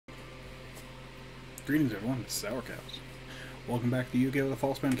Greetings everyone, it's Sourcows. Welcome back to Yugioh the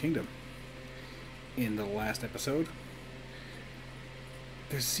Falsebound Kingdom. In the last episode,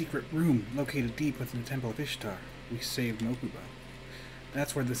 there's a secret room located deep within the Temple of Ishtar. We saved Mokuba.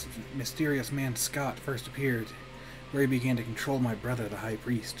 That's where this mysterious man Scott first appeared, where he began to control my brother, the High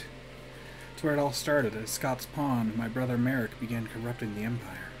Priest. It's where it all started. As Scott's pawn, my brother Merrick began corrupting the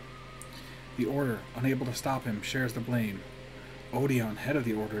Empire. The Order, unable to stop him, shares the blame. Odeon, head of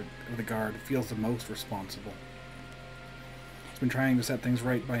the Order of the Guard, feels the most responsible. He's been trying to set things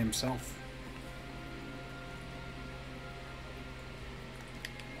right by himself.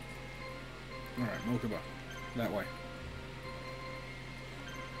 Alright, Mokuba. That way.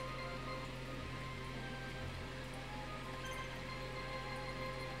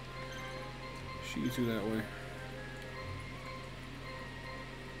 Shizu that way.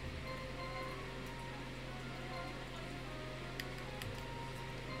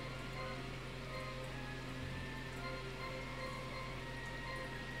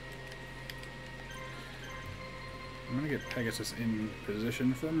 I'm gonna get Pegasus in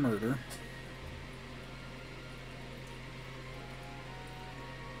position for murder.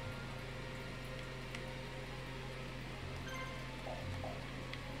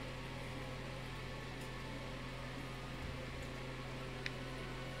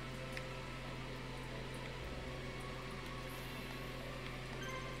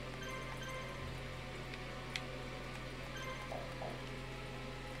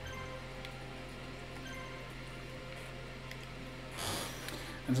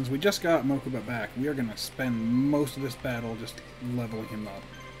 And since we just got Mokuba back, we are going to spend most of this battle just leveling him up.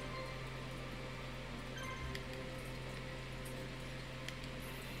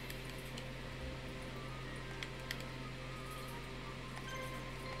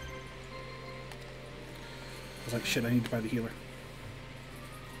 I was like, shit, I need to buy the healer.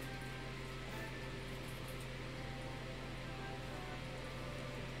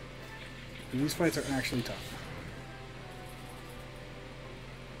 These fights are actually tough.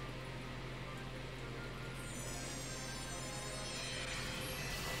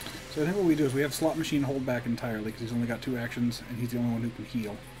 So I think what we do is we have Slot Machine hold back entirely because he's only got 2 actions and he's the only one who can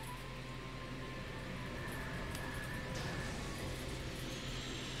heal.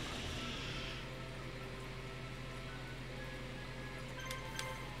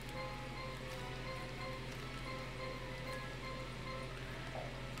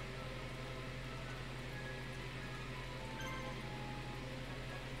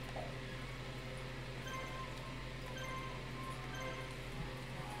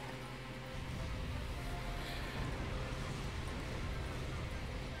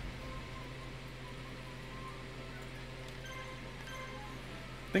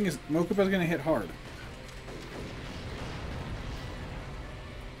 Thing is, Mokuba's gonna hit hard.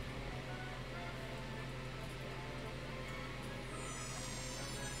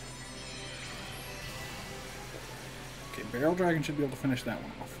 Okay, Barrel Dragon should be able to finish that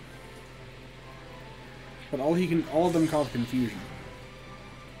one off. But all of them cause confusion.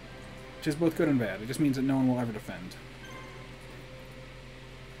 Which is both good and bad. It just means that no one will ever defend.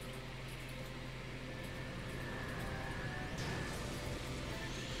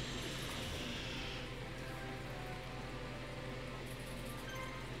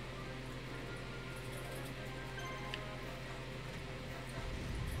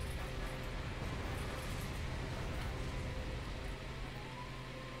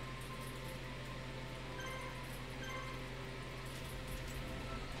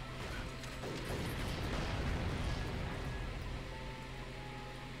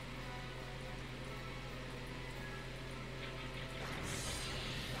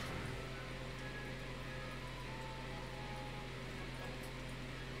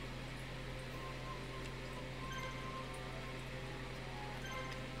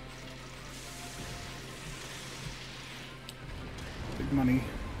 Big money.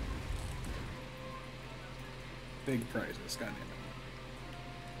 Big prizes, goddammit.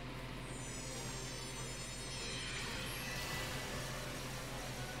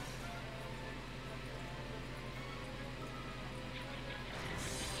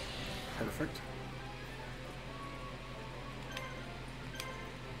 Perfect.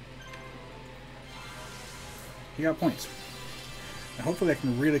 He got points. And hopefully I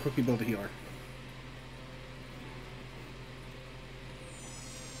can really quickly build a healer.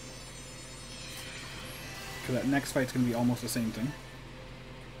 Because that next fight's going to be almost the same thing.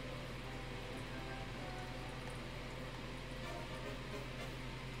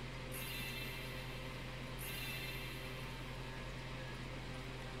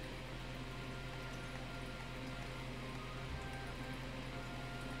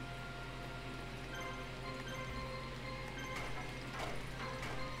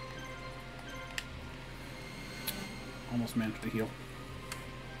 almost managed to heal.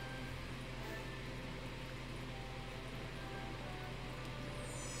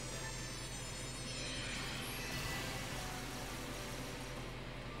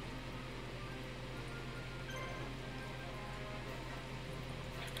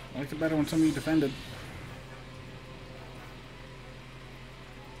 I liked it better when somebody defended.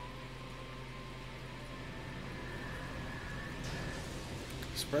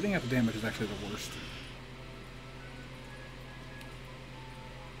 Spreading out the damage is actually the worst.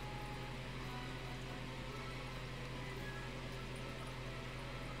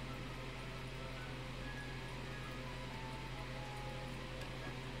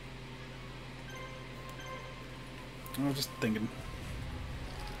 I was just thinking.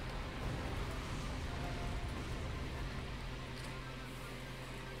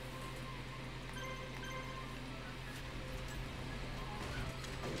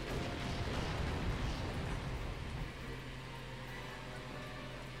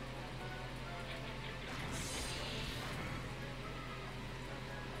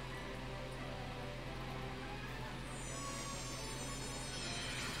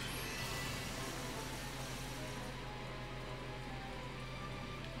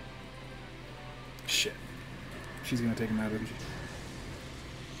 Shit. She's gonna take him out, isn't she?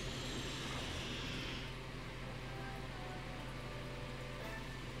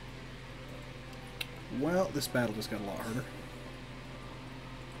 Well, this battle just got a lot harder.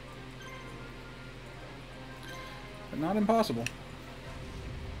 But not impossible.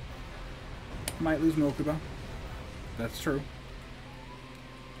 Might lose Mokuba. That's true.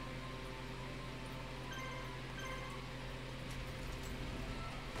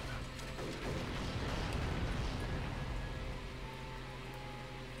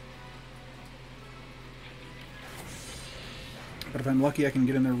 But if I'm lucky, I can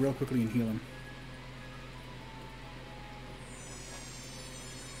get in there real quickly and heal him.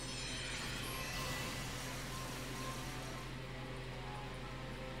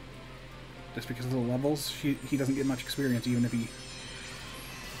 Just because of the levels, he doesn't get much experience even if he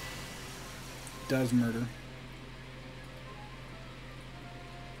does murder.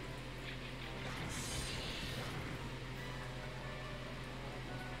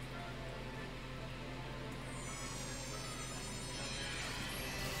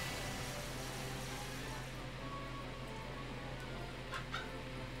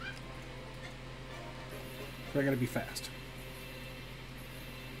 So I gotta be fast.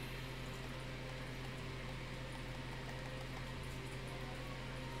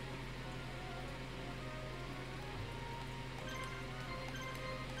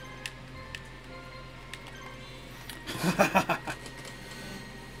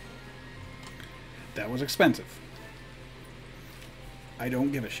 That was expensive. I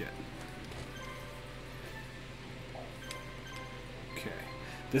don't give a shit. Okay.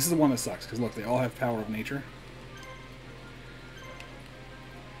 This is the one that sucks, because look, they all have power of nature.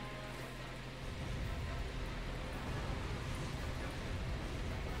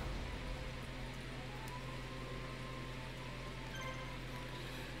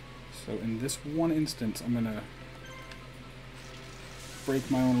 So in this one instance, I'm gonna break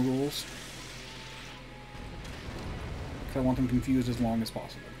my own rules. Because I want them confused as long as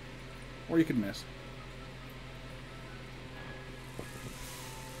possible. Or you could miss.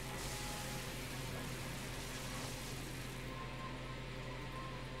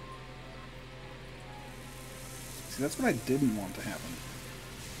 See, that's what I didn't want to happen.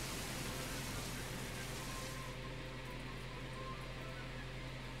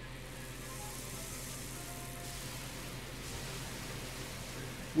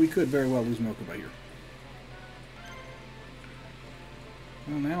 We could very well lose Mokuba here.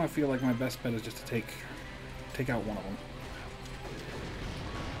 Well, now I feel like my best bet is just to take out one of them.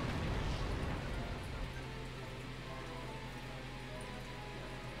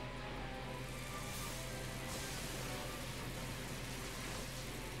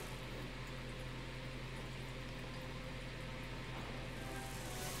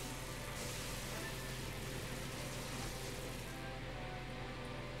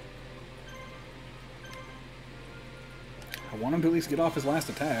 I want him to at least get off his last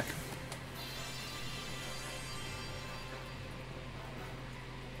attack.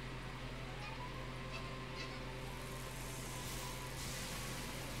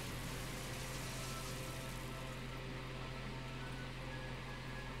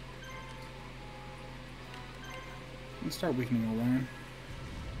 Let's start weakening Orion.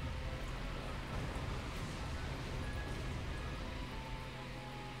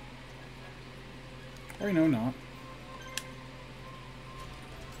 Or, you know, not.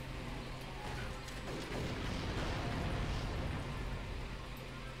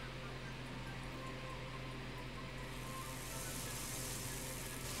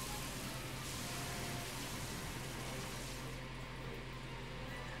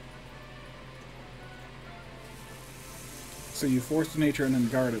 So you force the nature and then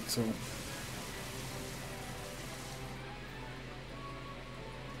guard it, so...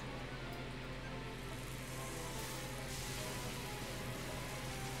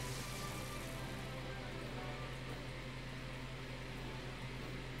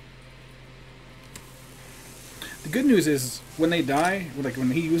 The good news is, when they die, like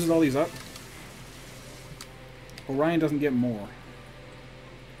when he uses all these up, Orion doesn't get more.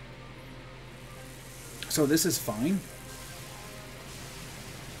 So this is fine.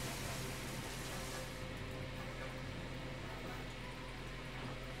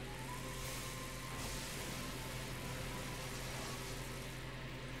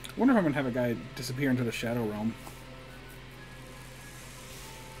 I wonder if I'm going to have a guy disappear into the Shadow Realm.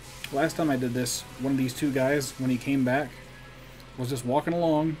 Last time I did this, one of these two guys, when he came back, was just walking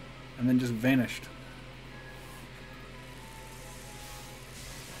along and then just vanished.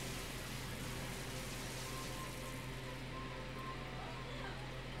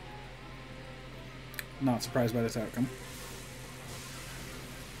 Not surprised by this outcome.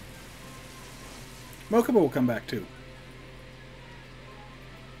 Mokuba will come back too.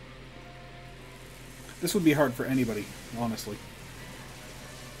 This would be hard for anybody, honestly.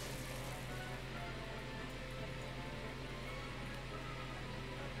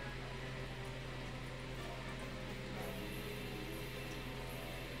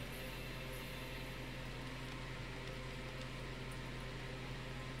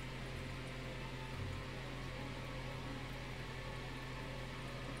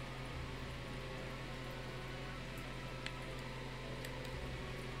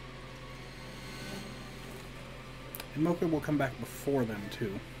 And Mocha will come back before them,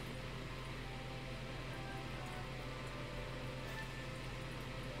 too.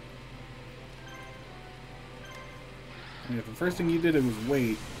 And if the first thing you did was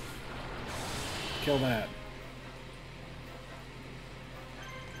wait, kill that.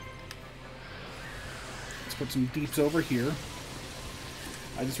 Let's put some deeps over here.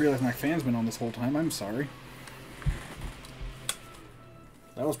 I just realized my fan's been on this whole time. I'm sorry.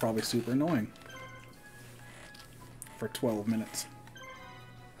 That was probably super annoying. For 12 minutes.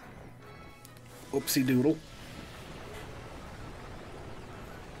 Oopsie doodle.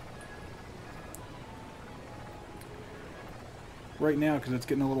 Right now, because it's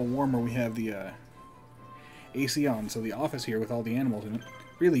getting a little warmer, we have the AC on, so the office here with all the animals in it.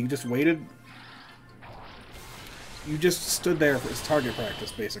 Really, you just waited? You just stood there for its target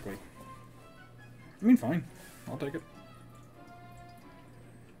practice, basically. I mean, fine. I'll take it.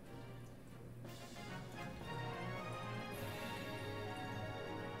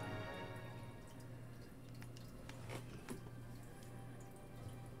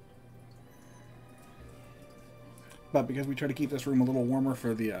 But because we try to keep this room a little warmer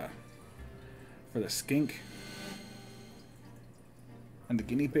for the skink and the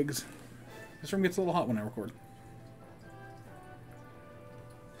guinea pigs, this room gets a little hot when I record.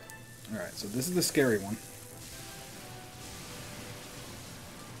 Alright, so this is the scary one.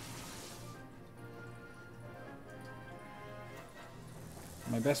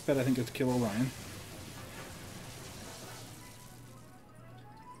 My best bet, I think, is to kill Orion.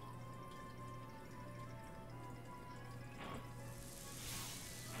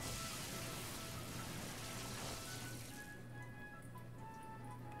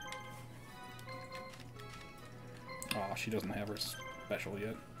 She doesn't have her special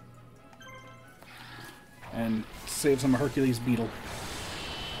yet. And save some Hercules Beetle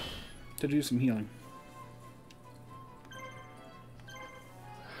to do some healing.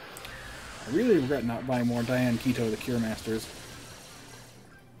 I really regret not buying more Diane Keto the Cure Masters.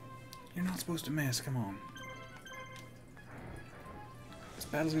 You're not supposed to miss, come on. This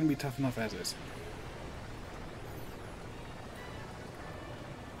battle's gonna be tough enough as is.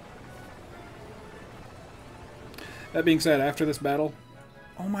 That being said, after this battle...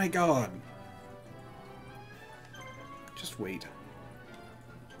 Oh my god! Just wait.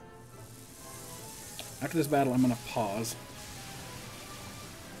 After this battle, I'm gonna pause.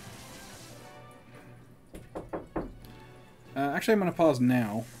 Actually, I'm gonna pause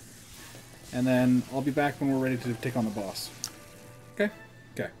now. And then I'll be back when we're ready to take on the boss. Okay?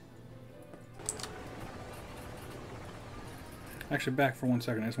 Okay. Actually, back for 1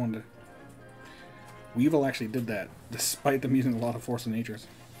 second. I just wanted to... Weevil actually did that, despite them using a lot of Force of Natures.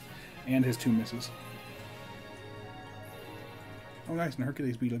 And his 2 misses. Oh nice, and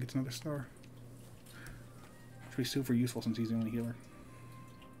Hercules Beetle gets another star. Which will be super useful since he's the only healer.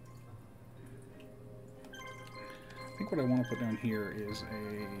 I think what I want to put down here is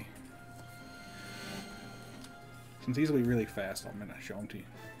a... Since these will be really fast, I'm going to show them to you.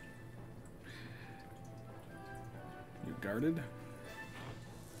 You guarded.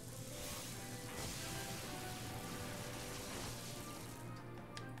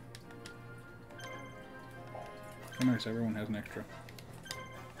 Oh, nice, everyone has an extra.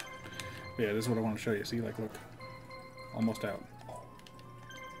 But yeah, this is what I want to show you. See, like, look. Almost out.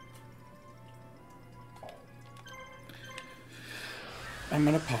 I'm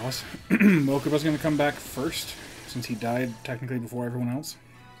gonna pause. Mokuba's gonna come back first, since he died technically before everyone else.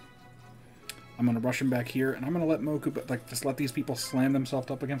 I'm gonna rush him back here, and I'm gonna let Mokuba, like, just let these people slam themselves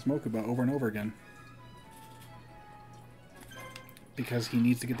up against Mokuba over and over again. Because he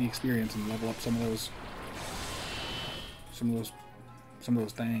needs to get the experience and level up some of those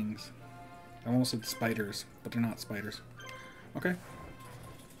things. I almost said spiders, but they're not spiders. Okay.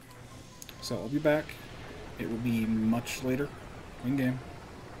 So I'll be back. It will be much later in game.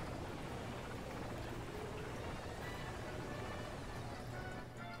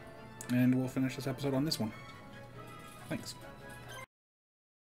 And we'll finish this episode on this one. Thanks.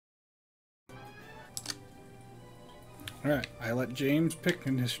 Alright, I let James pick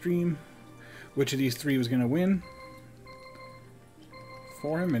in his stream which of these three was going to win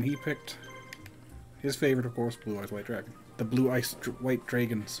for him, and he picked his favorite, of course, Blue Eyes White Dragon. The Blue Ice White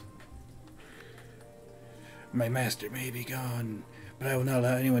Dragons. My master may be gone, but I will not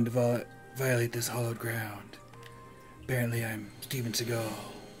allow anyone to violate this hallowed ground. Apparently I'm Steven Seagal.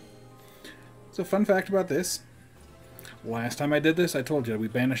 So, fun fact about this. Last time I did this, I told you, we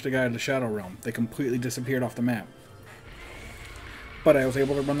banished a guy to the Shadow Realm. They completely disappeared off the map. But I was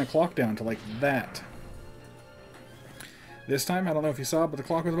able to run the clock down to like that. This time, I don't know if you saw, but the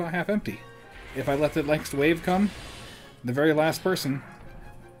clock was about half empty. If I let the next wave come, the very last person,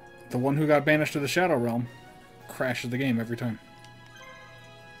 the one who got banished to the Shadow Realm, crashes the game every time.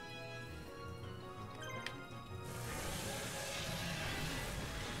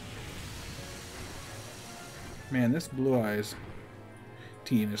 Man, this Blue Eyes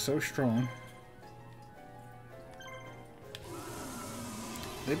team is so strong.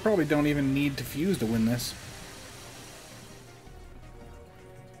 They probably don't even need to fuse to win this.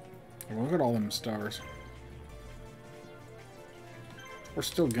 Look at all them stars. We're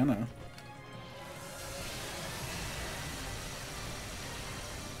still gonna.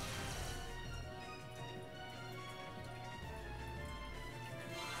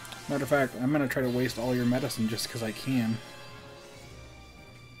 Matter of fact, I'm gonna try to waste all your medicine just because I can.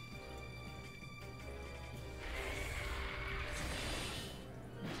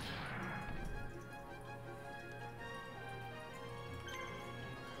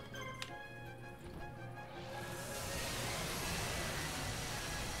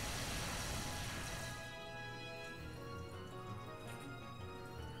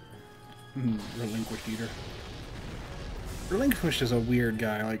 Relinquished Eater. Relinquished is a weird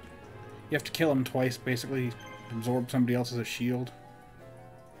guy. Like, you have to kill him twice, basically, absorb somebody else's shield.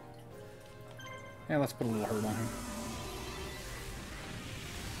 Yeah, let's put a little hurt on him.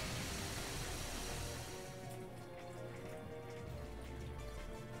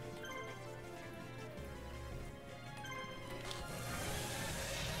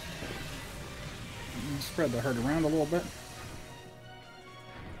 Spread the hurt around a little bit.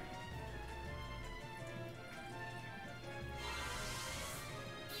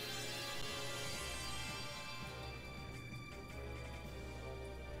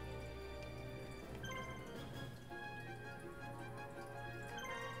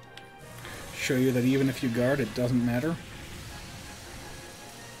 Show you that even if you guard, it doesn't matter.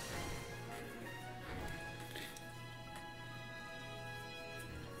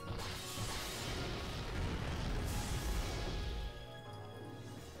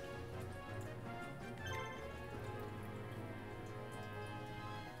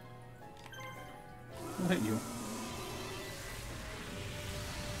 I'll hit you.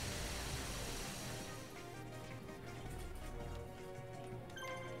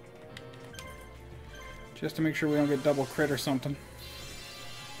 Just to make sure we don't get double crit or something.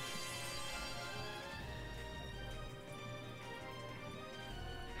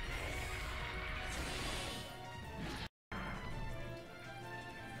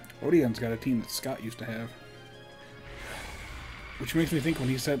 Odeon's got a team that Scott used to have. Which makes me think when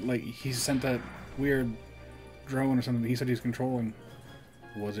he said, like, he sent that weird drone or something that he said he's controlling.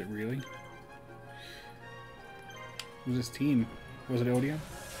 Was it really? Was his team? Was it Odeon?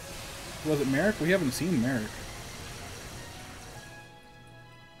 Was it Merrick? We haven't seen Merrick.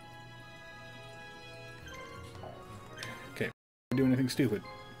 Okay, don't do anything stupid.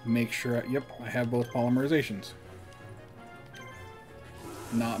 Make sure, yep, I have both polymerizations.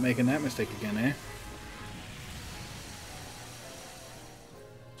 Not making that mistake again, eh?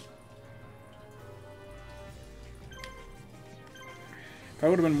 If I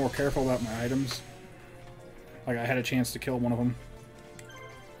would have been more careful about my items, like I had a chance to kill one of them,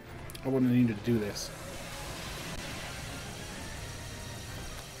 I wouldn't have needed to do this.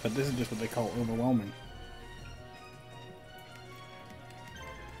 But this is just what they call overwhelming.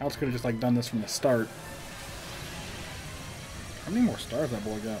 Alex could have just like done this from the start. How many more stars that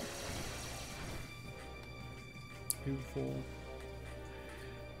boy got? 2, 4.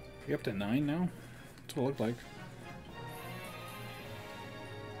 We up to 9 now? That's what it looked like.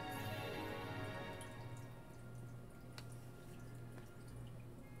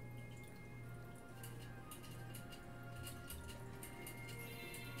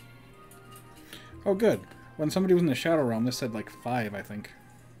 Oh, good. When somebody was in the Shadow Realm, this said like 5, I think.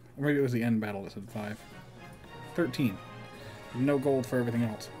 Or maybe it was the end battle that said 5. 13. No gold for everything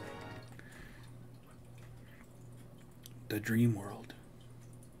else. The Dream World.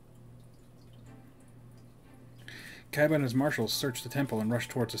 Kaiba and his marshals search the temple and rush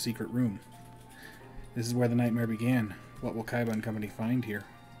towards a secret room. This is where the nightmare began. What will Kaiba and company find here?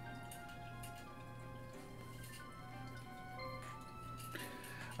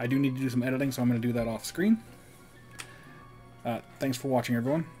 I do need to do some editing, so I'm going to do that off screen. Thanks for watching,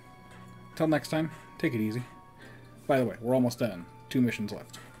 everyone. Till next time, take it easy. By the way, we're almost done. 2 missions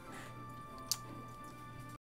left.